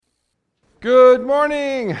Good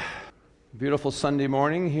morning. Beautiful Sunday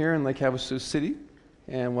morning here in Lake Havasu City.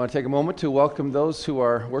 And I want to take a moment to welcome those who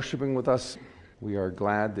are worshiping with us. We are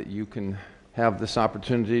glad that you can have this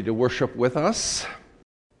opportunity to worship with us.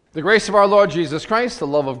 The grace of our Lord Jesus Christ, the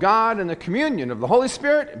love of God, and the communion of the Holy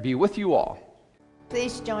Spirit be with you all.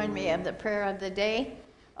 Please join me in the prayer of the day.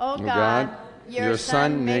 O God, your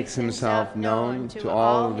Son makes himself known to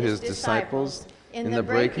all of his disciples in the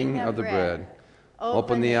breaking of the bread.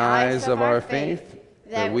 Open the eyes of our faith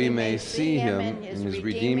that we may see him in his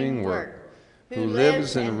redeeming work, who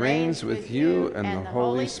lives and reigns with you and the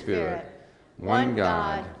Holy Spirit, one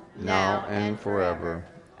God, now and forever.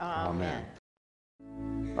 Amen.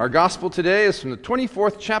 Our gospel today is from the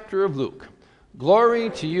 24th chapter of Luke.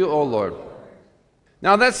 Glory to you, O Lord.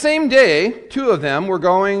 Now that same day, two of them were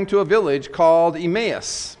going to a village called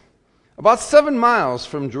Emmaus, about 7 miles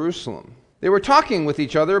from Jerusalem. They were talking with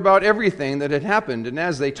each other about everything that had happened, and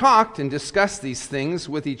as they talked and discussed these things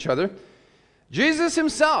with each other, Jesus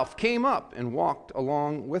himself came up and walked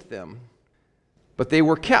along with them. But they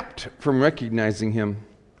were kept from recognizing him.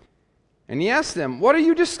 And he asked them, "What are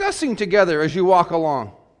you discussing together as you walk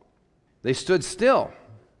along?" They stood still,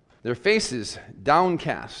 their faces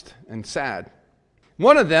downcast and sad.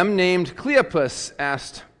 One of them, named Cleopas,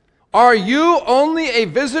 asked, "Are you only a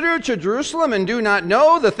visitor to Jerusalem and do not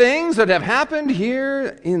know the things that have happened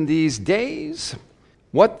here in these days?"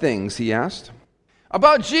 "What things?" he asked.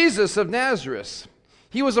 "About Jesus of Nazareth.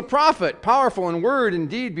 He was a prophet, powerful in word and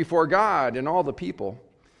deed before God and all the people.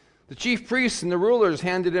 The chief priests and the rulers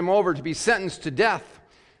handed him over to be sentenced to death,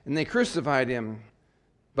 and they crucified him.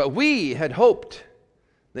 But we had hoped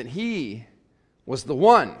that he was the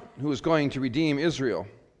one who was going to redeem Israel.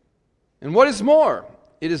 And what is more,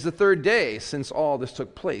 it is the third day since all this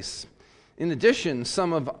took place. In addition,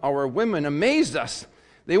 some of our women amazed us.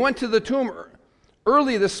 They went to the tomb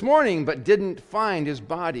early this morning but didn't find his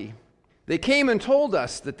body. They came and told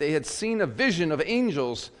us that they had seen a vision of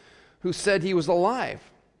angels who said he was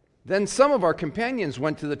alive. Then some of our companions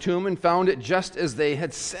went to the tomb and found it just as they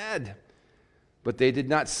had said, but they did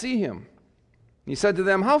not see him." He said to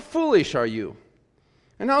them, "How foolish are you,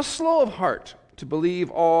 and how slow of heart to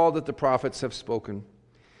believe all that the prophets have spoken.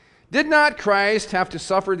 Did not Christ have to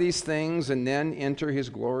suffer these things and then enter his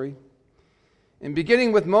glory?" And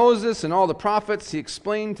beginning with Moses and all the prophets, he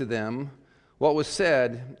explained to them what was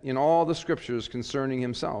said in all the scriptures concerning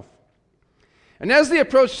himself. And as they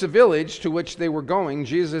approached the village to which they were going,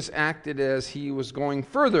 Jesus acted as he was going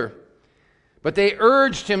further. But they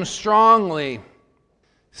urged him strongly,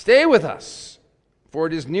 "Stay with us, for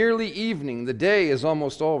it is nearly evening. The day is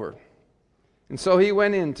almost over." And so he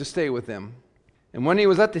went in to stay with them. And when he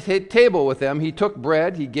was at the table with them, he took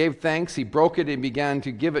bread, he gave thanks, he broke it, and began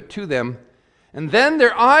to give it to them. And then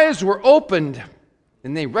their eyes were opened,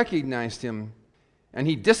 and they recognized him, and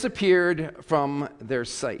he disappeared from their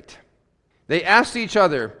sight. They asked each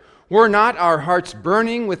other, "Were not our hearts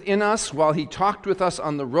burning within us while he talked with us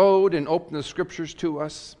on the road and opened the scriptures to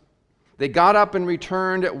us?" They got up and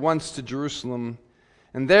returned at once to Jerusalem.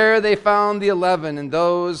 And there they found the 11 and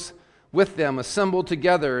those with them assembled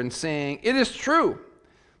together and saying, "It is true,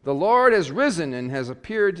 the Lord has risen and has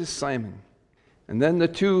appeared to Simon." And then the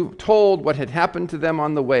two told what had happened to them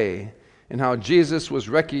on the way and how Jesus was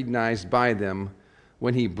recognized by them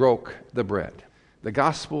when he broke the bread. The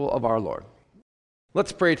gospel of our Lord.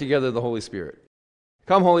 Let's pray together the Holy Spirit.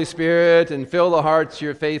 Come, Holy Spirit, and fill the hearts of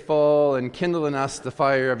your faithful and kindle in us the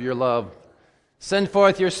fire of your love. Send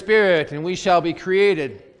forth your Spirit, and we shall be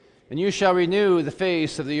created, and you shall renew the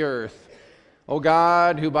face of the earth. O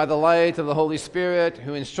God, who by the light of the Holy Spirit,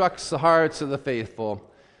 who instructs the hearts of the faithful,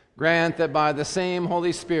 grant that by the same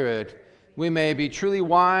Holy Spirit we may be truly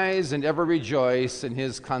wise and ever rejoice in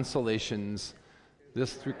his consolations.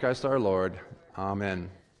 This through Christ our Lord. Amen.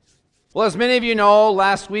 Well, as many of you know,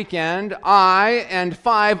 last weekend, I and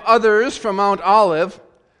 5 others from Mount Olive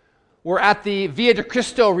were at the Via de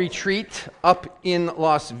Cristo retreat up in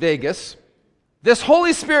Las Vegas. This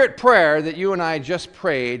Holy Spirit prayer that you and I just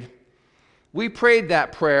prayed, we prayed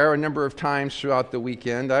that prayer a number of times throughout the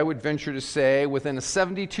weekend. I would venture to say within a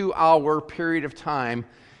 72-hour period of time,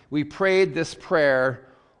 we prayed this prayer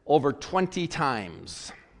over 20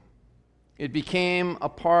 times. It became a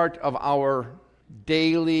part of our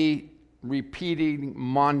daily repeating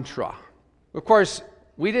mantra. Of course,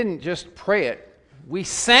 we didn't just pray it, we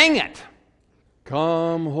sang it.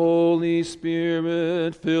 Come, Holy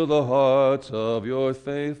Spirit, fill the hearts of your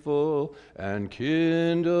faithful and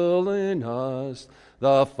kindle in us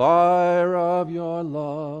the fire of your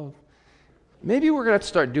love. Maybe we're going to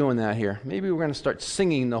start doing that here. Maybe we're going to start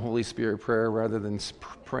singing the Holy Spirit prayer rather than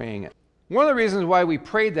praying it. One of the reasons why we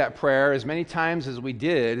prayed that prayer as many times as we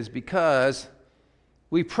did is because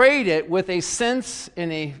we prayed it with a sense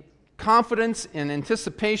and a confidence and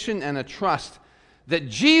anticipation and a trust that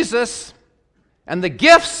Jesus and the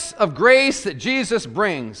gifts of grace that Jesus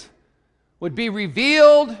brings would be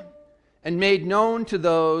revealed and made known to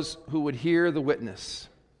those who would hear the witness.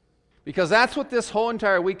 Because that's what this whole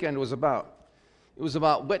entire weekend was about. It was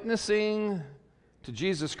about witnessing to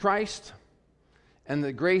Jesus Christ and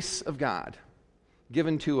the grace of God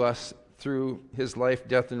given to us through his life,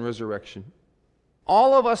 death, and resurrection.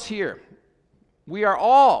 All of us here, we are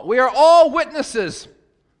all witnesses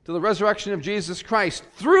to the resurrection of Jesus Christ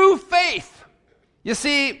through faith. You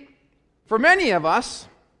see, for many of us,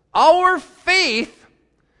 our faith,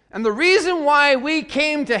 and the reason why we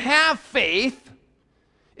came to have faith,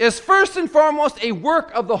 is first and foremost a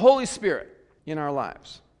work of the Holy Spirit in our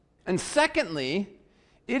lives. And secondly,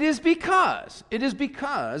 it is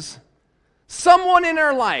because someone in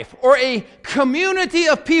our life or a community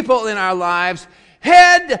of people in our lives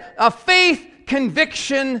had a faith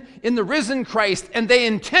conviction in the risen Christ, and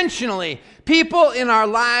people in our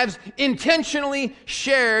lives intentionally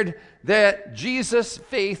shared that Jesus'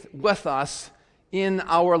 faith with us in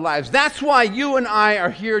our lives. That's why you and I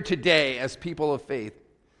are here today as people of faith.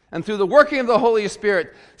 And through the working of the Holy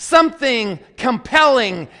Spirit, something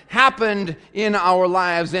compelling happened in our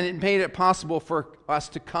lives, and it made it possible for us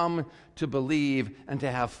to come to believe and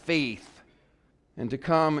to have faith, and to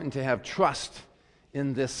come and to have trust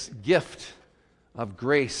in this gift of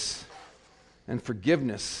grace and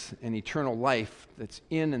forgiveness and eternal life that's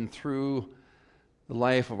in and through the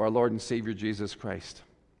life of our Lord and Savior Jesus Christ.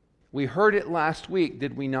 We heard it last week,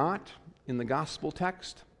 did we not, in the gospel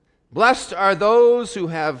text? Blessed are those who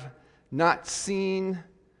have not seen,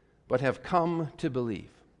 but have come to believe.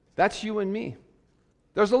 That's you and me.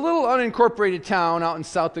 There's a little unincorporated town out in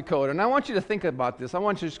South Dakota, and I want you to think about this. I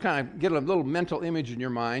want you to just kind of get a little mental image in your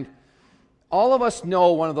mind. All of us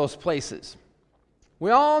know one of those places.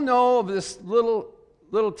 We all know of this little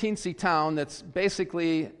teensy town that's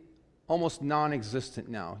basically almost non-existent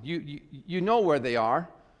now. You know where they are.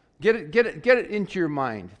 Get it into your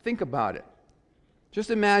mind. Think about it. Just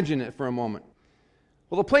imagine it for a moment.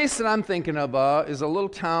 Well, the place that I'm thinking of is a little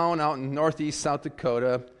town out in northeast South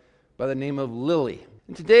Dakota by the name of Lilly.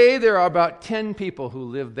 And today there are about 10 people who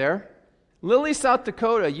live there. Lilly, South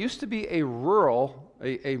Dakota used to be a rural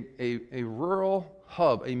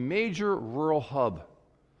hub, a major rural hub.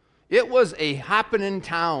 It was a happening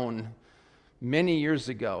town many years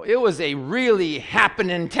ago. It was a really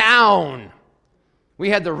happening town. We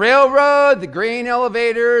had the railroad, the grain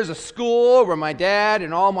elevators, a school where my dad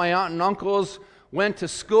and all my aunt and uncles went to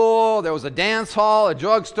school. There was a dance hall, a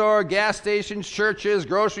drugstore, gas stations, churches,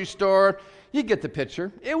 grocery store. You get the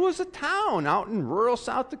picture. It was a town out in rural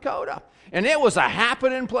South Dakota, and it was a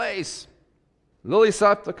happening place. Lilly,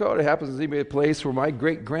 South Dakota happens to be a place where my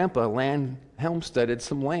great-grandpa homesteaded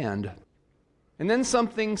some land. And then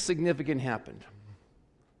something significant happened.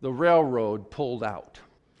 The railroad pulled out.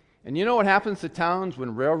 And you know what happens to towns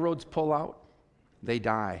when railroads pull out? They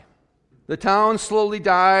die. The town slowly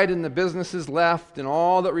died, and the businesses left, and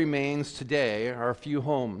all that remains today are a few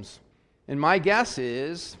homes. And my guess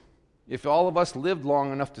is, if all of us lived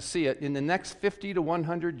long enough to see it, in the next 50 to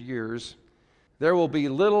 100 years, there will be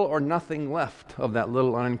little or nothing left of that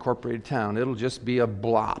little unincorporated town. It'll just be a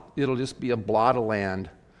blot. It'll just be a blot of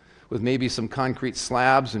land with maybe some concrete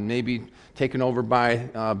slabs and maybe taken over by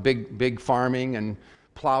big farming and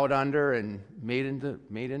plowed under and made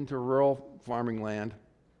into rural farming land.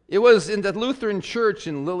 It was in the Lutheran church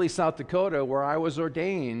in Lilly, South Dakota, where I was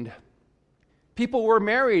ordained. People were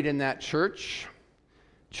married in that church.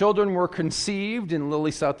 Children were conceived in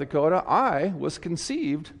Lilly, South Dakota. I was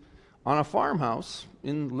conceived on a farmhouse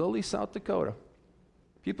in Lilly, South Dakota.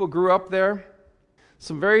 People grew up there.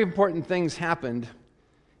 Some very important things happened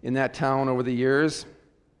in that town over the years.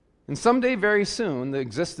 And someday, very soon, the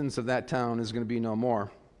existence of that town is going to be no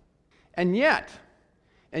more. And yet,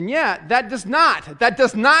 that does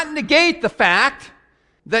not negate the fact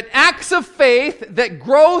that acts of faith, that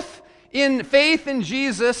growth in faith in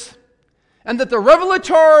Jesus, and that the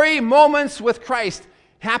revelatory moments with Christ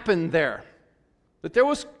happened there. That there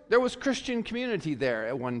was Christian community there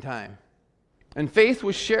at one time. And faith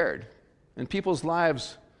was shared, and people's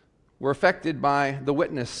lives were affected by the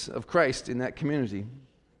witness of Christ in that community.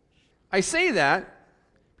 I say that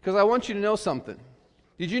because I want you to know something.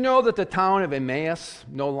 Did you know that the town of Emmaus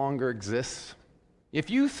no longer exists? If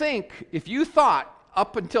you thought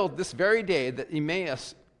up until this very day that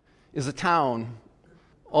Emmaus is a town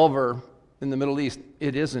over in the Middle East,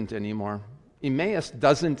 it isn't anymore. Emmaus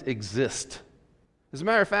doesn't exist. As a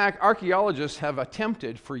matter of fact, archaeologists have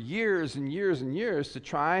attempted for years and years and years to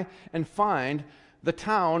try and find the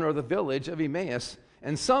town or the village of Emmaus,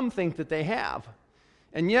 and some think that they have.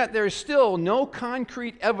 And yet there's still no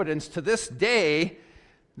concrete evidence to this day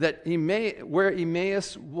that where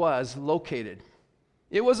Emmaus was located.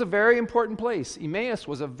 It was a very important place. Emmaus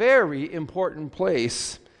was a very important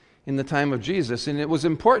place in the time of Jesus, and it was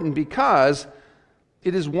important because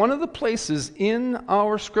it is one of the places in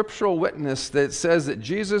our scriptural witness that says that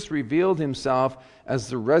Jesus revealed himself as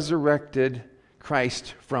the resurrected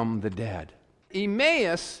Christ from the dead.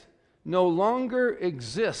 Emmaus no longer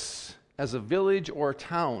exists as a village or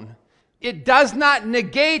town. It does not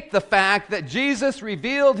negate the fact that Jesus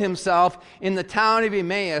revealed himself in the town of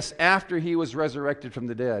Emmaus after he was resurrected from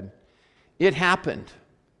the dead. It happened.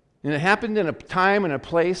 And it happened in a time and a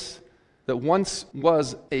place that once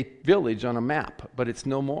was a village on a map, but it's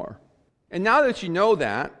no more. And now that you know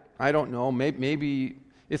that, I don't know, maybe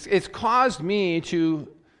it's caused me to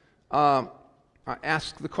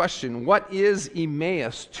ask the question, what is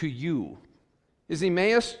Emmaus to you? Is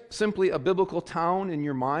Emmaus simply a biblical town in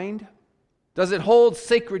your mind? Does it hold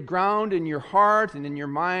sacred ground in your heart and in your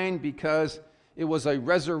mind because it was a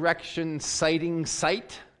resurrection sighting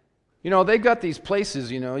site? You know, they've got these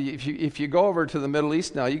places, you know, if you go over to the Middle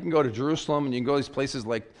East now, you can go to Jerusalem and you can go to these places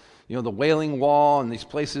like, you know, the Wailing Wall and these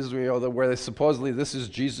places where they supposedly this is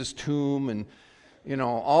Jesus' tomb and, you know,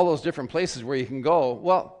 all those different places where you can go.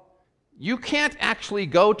 Well, you can't actually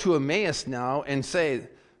go to Emmaus now and say,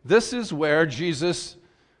 this is where Jesus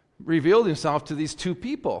revealed himself to these two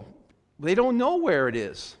people. They don't know where it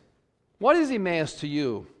is. What is Emmaus to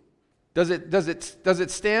you? Does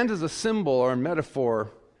it stand as a symbol or a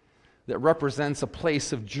metaphor that represents a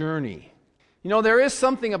place of journey? You know, there is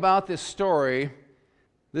something about this story,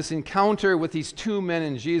 this encounter with these two men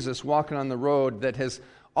and Jesus walking on the road, that has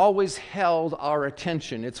always held our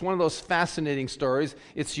attention. It's one of those fascinating stories.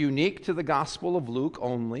 It's unique to the Gospel of Luke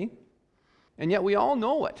only, and yet we all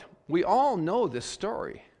know it. We all know this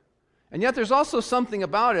story. And yet there's also something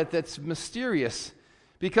about it that's mysterious,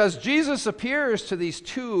 because Jesus appears to these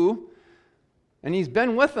two, and he's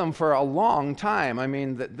been with them for a long time. I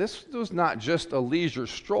mean, this was not just a leisure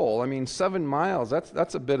stroll. I mean, 7 miles,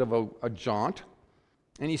 that's a bit of a jaunt.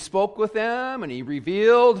 And he spoke with them, and he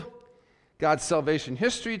revealed God's salvation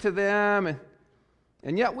history to them.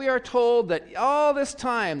 And yet we are told that all this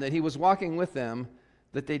time that he was walking with them,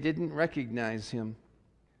 that they didn't recognize him.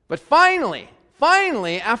 But finally,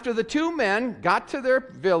 after the two men got to their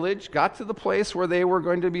village, got to the place where they were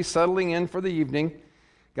going to be settling in for the evening,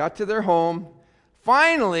 got to their home,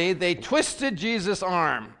 finally they twisted Jesus'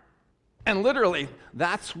 arm. And literally,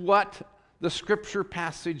 that's what the scripture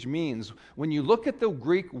passage means. When you look at the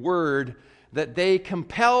Greek word that they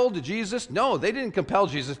compelled Jesus, no, they didn't compel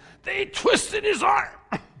Jesus. They twisted his arm.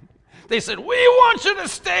 They said, we want you to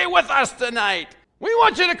stay with us tonight. We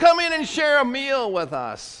want you to come in and share a meal with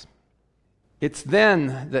us. It's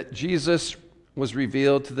then that Jesus was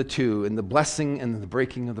revealed to the two in the blessing and the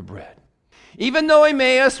breaking of the bread. Even though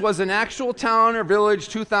Emmaus was an actual town or village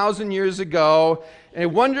 2,000 years ago, a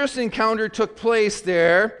wondrous encounter took place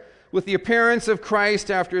there with the appearance of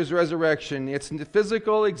Christ after his resurrection. Its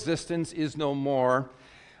physical existence is no more.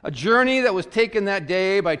 A journey that was taken that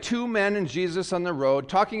day by two men and Jesus on the road,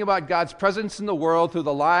 talking about God's presence in the world through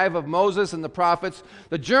the life of Moses and the prophets.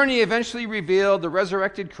 The journey eventually revealed the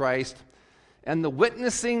resurrected Christ, and the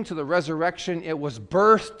witnessing to the resurrection, it was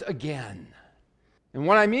birthed again. And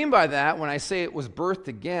what I mean by that, when I say it was birthed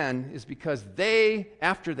again, is because they,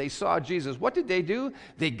 after they saw Jesus, what did they do?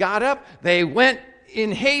 They got up, they went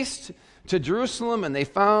in haste to Jerusalem, and they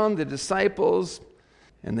found the disciples,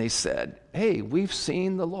 and they said, hey, we've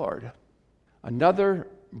seen the Lord. Another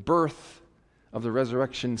birth of the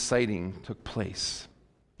resurrection sighting took place.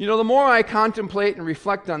 You know, the more I contemplate and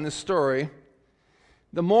reflect on this story,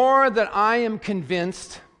 the more that I am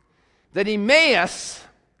convinced that Emmaus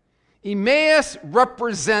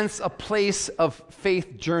represents a place of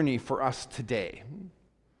faith journey for us today.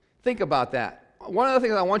 Think about that. One of the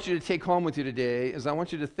things I want you to take home with you today is I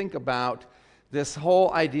want you to think about this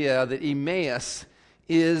whole idea that Emmaus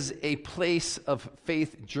is a place of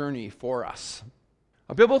faith journey for us.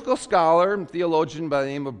 A biblical scholar and theologian by the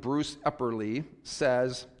name of Bruce Epperly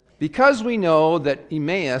says, because we know that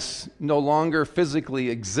Emmaus no longer physically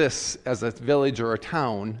exists as a village or a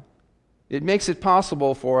town, it makes it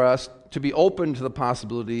possible for us to be open to the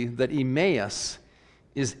possibility that Emmaus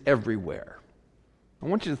is everywhere. I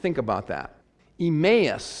want you to think about that.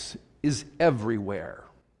 Emmaus is everywhere.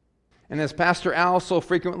 And as Pastor Al so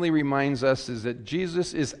frequently reminds us, is that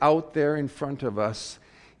Jesus is out there in front of us,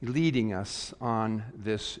 leading us on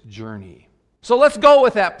this journey. So let's go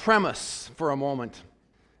with that premise for a moment.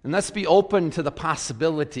 And let's be open to the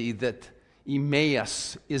possibility that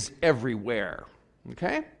Emmaus is everywhere.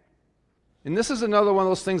 Okay? And this is another one of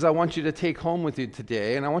those things I want you to take home with you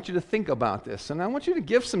today, and I want you to think about this, and I want you to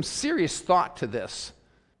give some serious thought to this.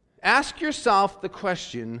 Ask yourself the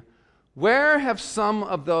question, where have some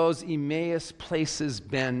of those Emmaus places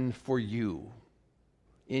been for you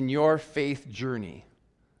in your faith journey?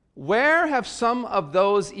 Where have some of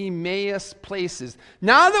those Emmaus places,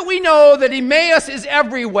 now that we know that Emmaus is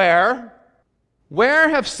everywhere, where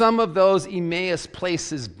have some of those Emmaus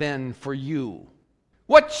places been for you?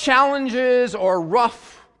 What challenges or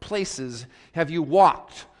rough places have you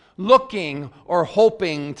walked, looking or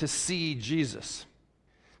hoping to see Jesus?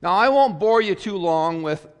 Now, I won't bore you too long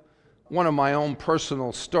with one of my own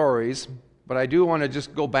personal stories, but I do want to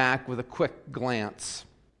just go back with a quick glance.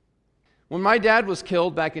 When my dad was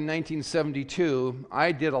killed back in 1972,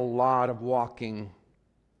 I did a lot of walking.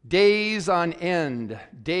 Days on end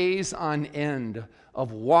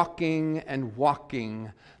of walking and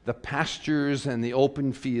walking the pastures and the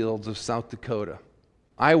open fields of South Dakota.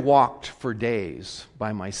 I walked for days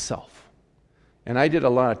by myself, and I did a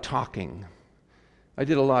lot of talking. I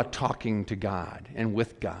did a lot of talking to God and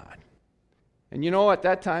with God. And you know, at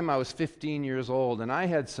that time I was 15 years old, and I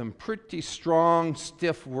had some pretty strong,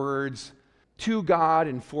 stiff words to God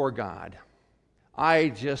and for God. I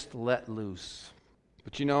just let loose.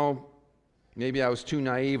 But you know, maybe I was too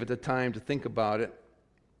naive at the time to think about it.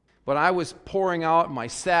 But I was pouring out my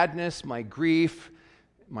sadness, my grief,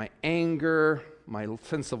 my anger, my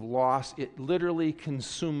sense of loss. It literally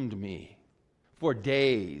consumed me for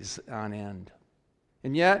days on end.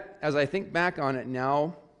 And yet, as I think back on it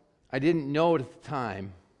now, I didn't know it at the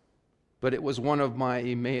time, but it was one of my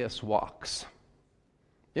Emmaus walks.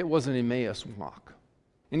 It was an Emmaus walk.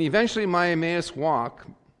 And eventually my Emmaus walk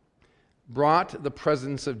brought the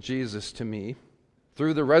presence of Jesus to me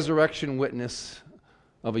through the resurrection witness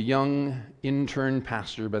of a young intern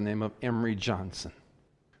pastor by the name of Emery Johnson,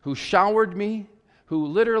 who showered me, who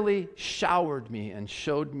literally showered me and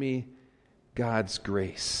showed me God's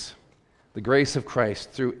grace, the grace of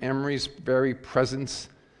Christ through Emery's very presence,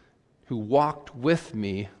 who walked with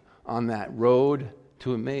me on that road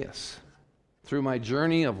to Emmaus. Through my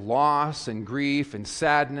journey of loss and grief and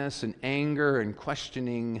sadness and anger and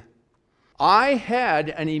questioning, I had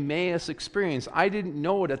an Emmaus experience. I didn't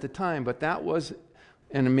know it at the time, but that was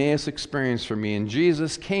an Emmaus experience for me. And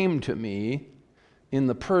Jesus came to me in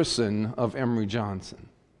the person of Emery Johnson.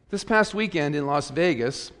 This past weekend in Las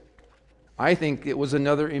Vegas, I think it was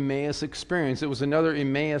another Emmaus experience. It was another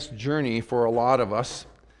Emmaus journey for a lot of us.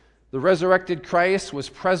 The resurrected Christ was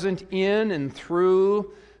present in and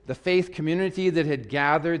through the faith community that had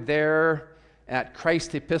gathered there at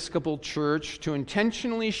Christ Episcopal Church to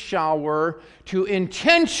intentionally shower, to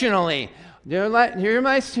intentionally, hear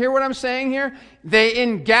what I'm saying here?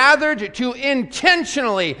 They gathered to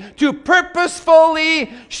intentionally, to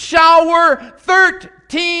purposefully shower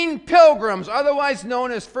 13 pilgrims, otherwise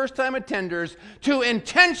known as first-time attenders, to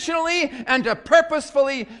intentionally and to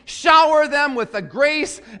purposefully shower them with the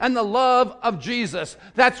grace and the love of Jesus.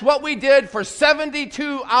 That's what we did for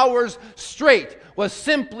 72 hours straight, was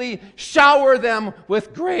simply shower them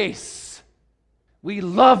with grace. We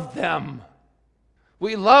loved them.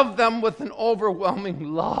 We loved them with an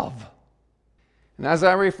overwhelming love. And as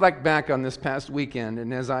I reflect back on this past weekend,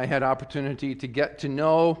 and as I had opportunity to get to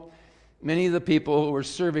know many of the people who were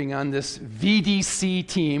serving on this VDC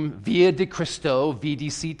team, Via de Cristo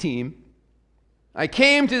VDC team, I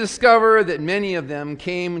came to discover that many of them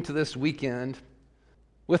came to this weekend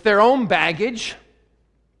with their own baggage,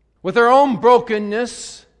 with their own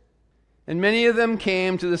brokenness, and many of them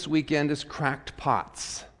came to this weekend as cracked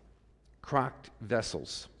pots, cracked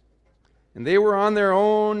vessels. And they were on their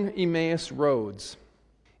own Emmaus roads.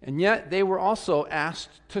 And yet they were also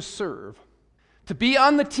asked to serve, to be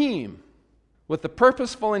on the team with the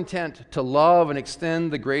purposeful intent to love and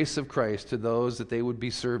extend the grace of Christ to those that they would be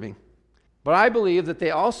serving. But I believe that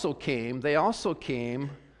they also came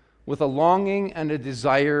with a longing and a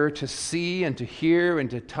desire to see and to hear and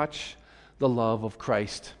to touch the love of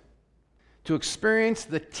Christ, to experience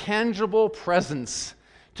the tangible presence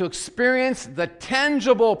of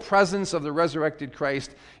the resurrected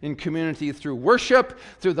Christ in community through worship,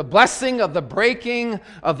 through the blessing of the breaking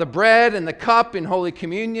of the bread and the cup in Holy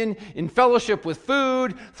Communion, in fellowship with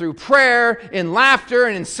food, through prayer, in laughter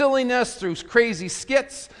and in silliness, through crazy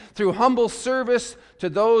skits, through humble service to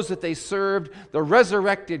those that they served. The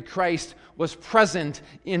resurrected Christ was present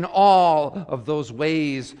in all of those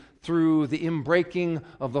ways through the inbreaking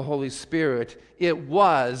of the Holy Spirit. It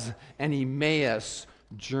was an Emmaus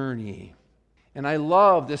journey. And I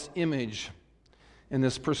love this image and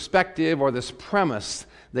this perspective or this premise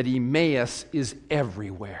that Emmaus is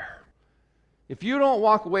everywhere. If you don't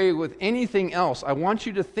walk away with anything else, I want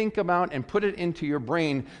you to think about and put it into your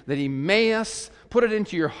brain that Emmaus, put it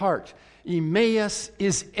into your heart. Emmaus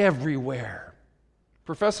is everywhere.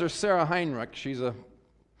 Professor Sarah Heinrich, she's a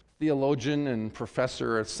theologian and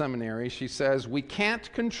professor at seminary, she says, "We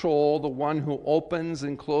can't control the one who opens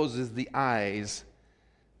and closes the eyes,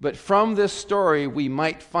 but from this story we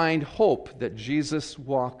might find hope that Jesus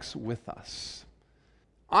walks with us."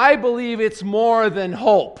 I believe it's more than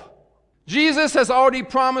hope. Jesus has already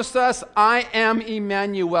promised us, "I am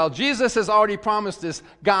Emmanuel." Jesus has already promised us,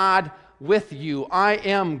 God with you. I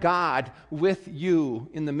am God with you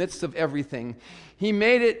in the midst of everything. He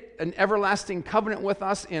made it an everlasting covenant with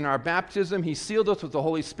us in our baptism. He sealed us with the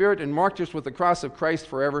Holy Spirit and marked us with the cross of Christ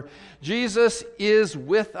forever. Jesus is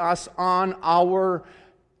with us on our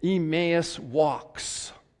Emmaus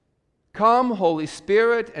walks. Come, Holy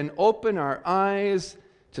Spirit, and open our eyes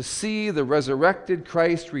to see the resurrected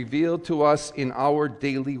Christ revealed to us in our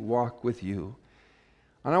daily walk with you.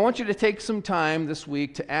 And I want you to take some time this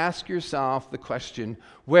week to ask yourself the question,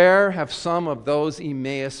 where have some of those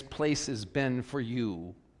Emmaus places been for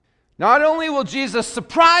you? Not only will Jesus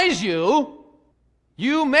surprise you,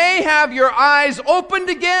 you may have your eyes opened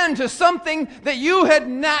again to something that you had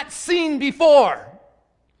not seen before.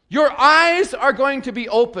 Your eyes are going to be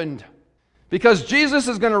opened because Jesus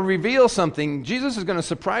is going to reveal something. Jesus is going to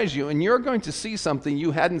surprise you, and you're going to see something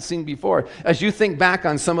you hadn't seen before as you think back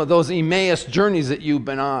on some of those Emmaus journeys that you've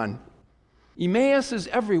been on. Emmaus is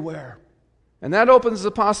everywhere, and that opens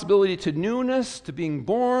the possibility to newness, to being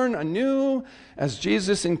born anew as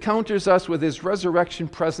Jesus encounters us with his resurrection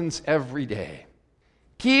presence every day.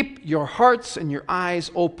 Keep your hearts and your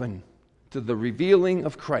eyes open to the revealing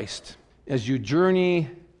of Christ as you journey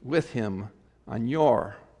with him on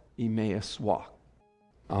your Emmaus walk.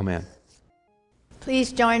 Amen.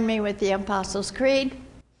 Please join me with the Apostles' Creed.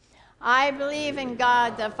 I believe in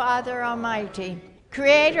God, the Father Almighty,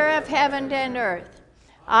 creator of heaven and earth.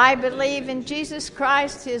 I believe in Jesus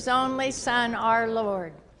Christ, his only Son, our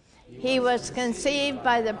Lord. He was conceived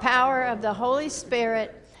by the power of the Holy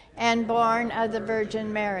Spirit and born of the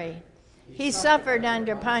Virgin Mary. He suffered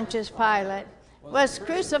under Pontius Pilate, was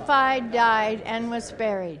crucified, died, and was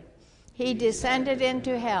buried. He descended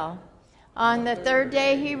into hell. On the third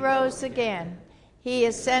day he rose again. He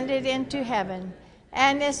ascended into heaven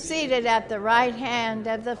and is seated at the right hand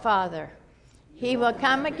of the Father. He will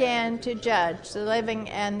come again to judge the living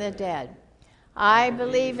and the dead. I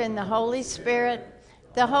believe in the Holy Spirit,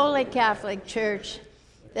 the Holy Catholic Church,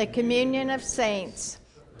 the communion of saints,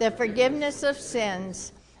 the forgiveness of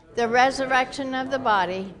sins, the resurrection of the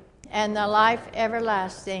body, and the life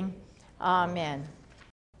everlasting. Amen.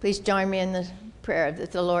 Please join me in the prayer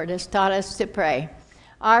that the Lord has taught us to pray.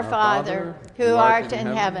 Our Father, who art in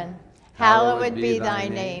heaven, hallowed be thy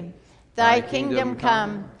name. Thy kingdom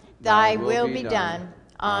come, thy will be done,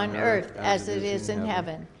 on earth as it is in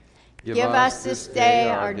heaven. Give us this day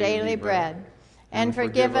our daily bread, and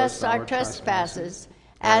forgive us our trespasses,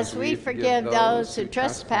 as we forgive those who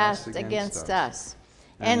trespass against us.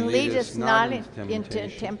 And lead us not into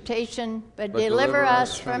temptation, but deliver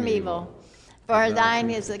us from evil. For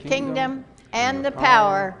thine is the kingdom, and the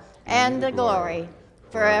power, and the glory,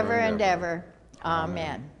 forever and ever.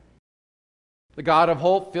 Amen. The God of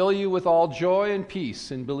hope fill you with all joy and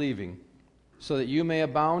peace in believing, so that you may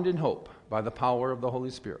abound in hope by the power of the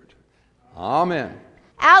Holy Spirit. Amen.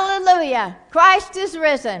 Alleluia. Christ is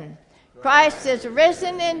risen. Christ is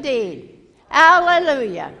risen indeed.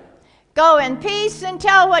 Alleluia. Go in peace and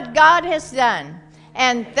tell what God has done,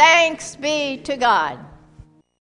 and thanks be to God.